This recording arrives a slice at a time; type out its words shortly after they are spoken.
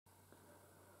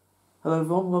Hello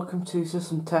everyone, welcome to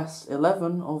system test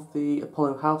 11 of the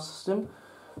Apollo house system.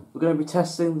 We're going to be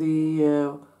testing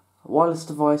the wireless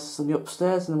devices on the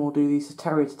upstairs, and then we'll do the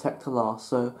Ziton detector last.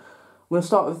 So we're going to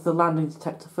start with the landing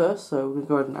detector first, so we're going to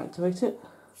go ahead and activate it.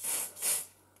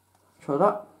 Try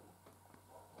that.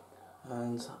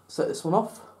 And set this one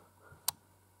off.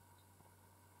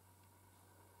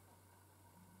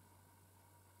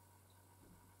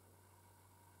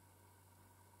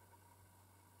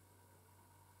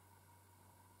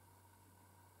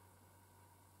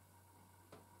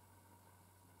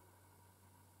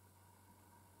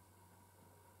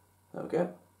 There we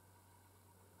go.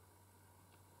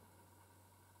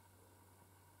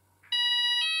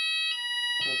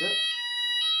 There we go.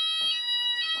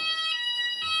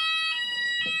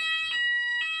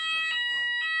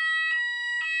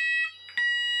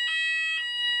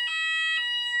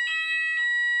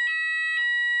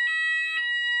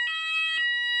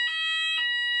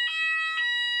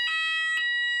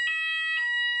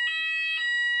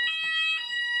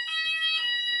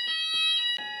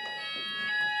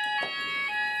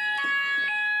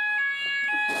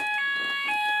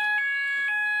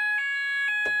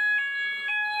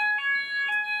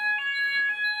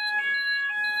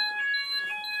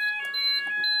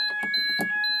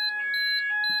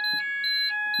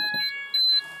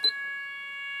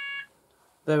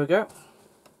 There we go.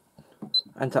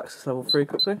 Enter access level 3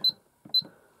 quickly.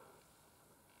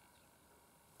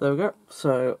 There we go.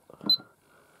 So,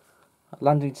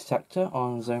 landing detector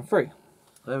on zone 3.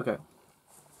 There we go.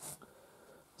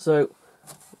 So,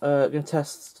 we're going to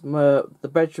test my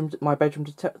bedroom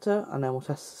detector, and then we'll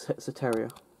test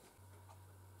Ziton.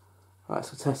 Right,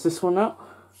 so test this one now.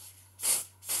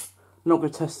 I'm not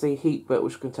going to test the heat bit, we're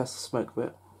just going to test the smoke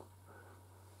bit.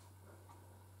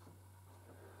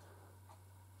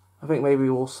 I think maybe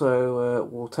also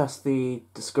we'll test the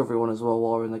discovery one as well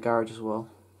while we're in the garage as well.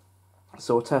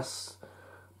 So we'll test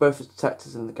both the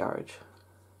detectors in the garage.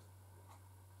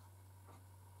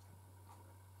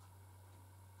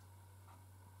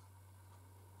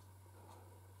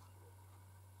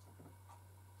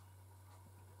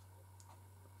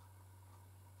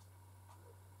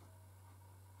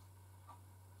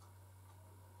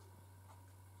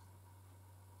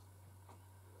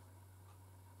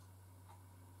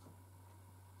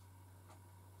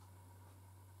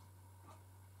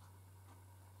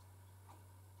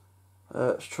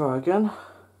 Let's try again.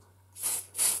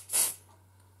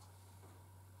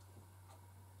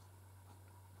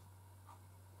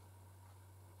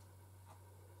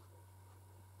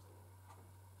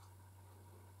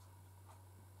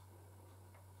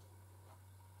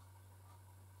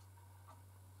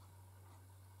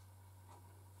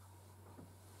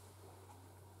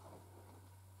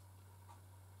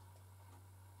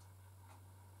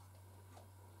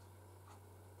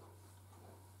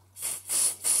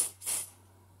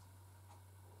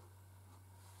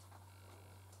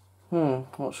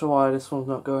 Not sure why this one's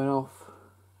not going off.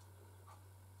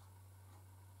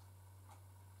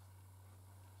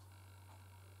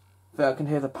 I think I can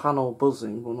hear the panel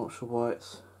buzzing, but I'm not sure why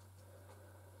it's...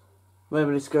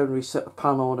 Maybe let's go and reset the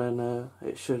panel, and then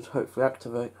it should hopefully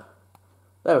activate.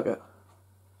 There we go.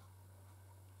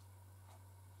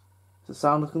 Is the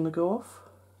sound looking to go off?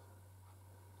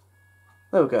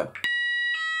 There we go.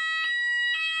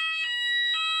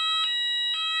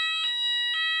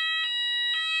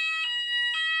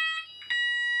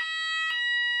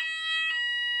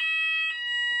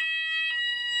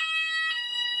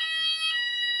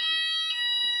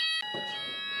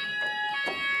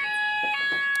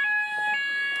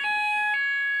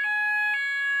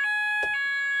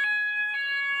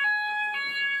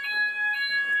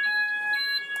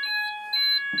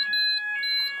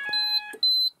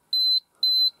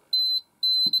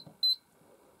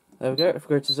 There we go. If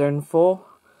we go to zone 4,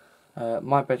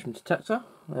 my bedroom detector.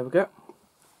 There we go.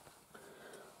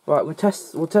 Right, we'll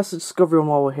test the discovery one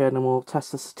while we're here, and then we'll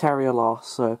test the Ziton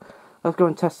last. So let's go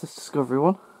and test this discovery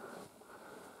one.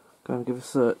 Go and give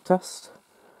us a test.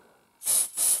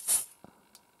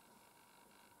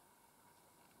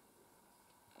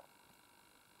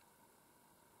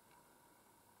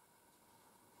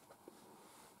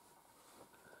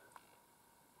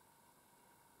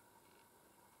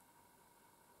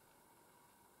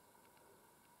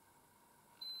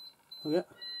 Okay.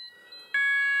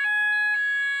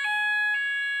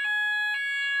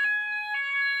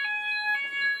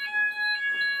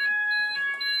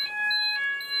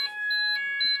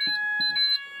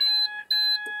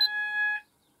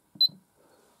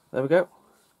 There we go.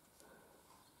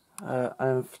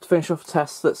 And to finish off the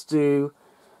test, let's do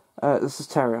this is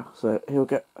Ziton. So here we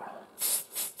go.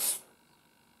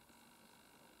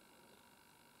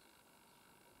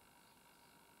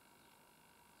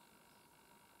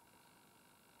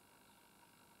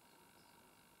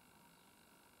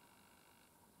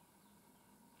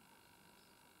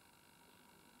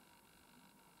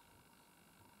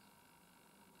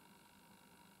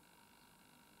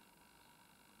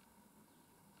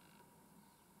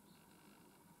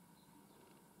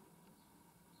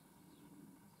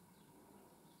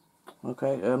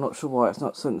 Okay, I'm not sure why it's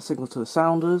not sending a signal to the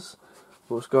sounders.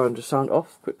 We'll just go and just sound it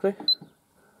off quickly.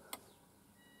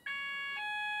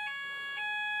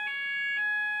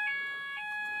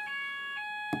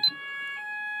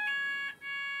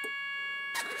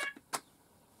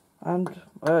 And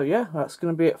yeah, that's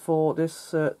going to be it for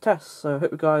this test. So I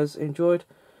hope you guys enjoyed.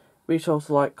 Be sure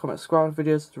to like, comment, subscribe on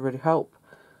videos to really help.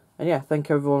 And yeah, thank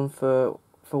you everyone for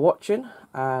watching,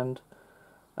 and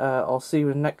I'll see you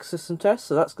in the next system test.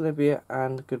 So that's going to be it,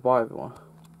 and goodbye everyone.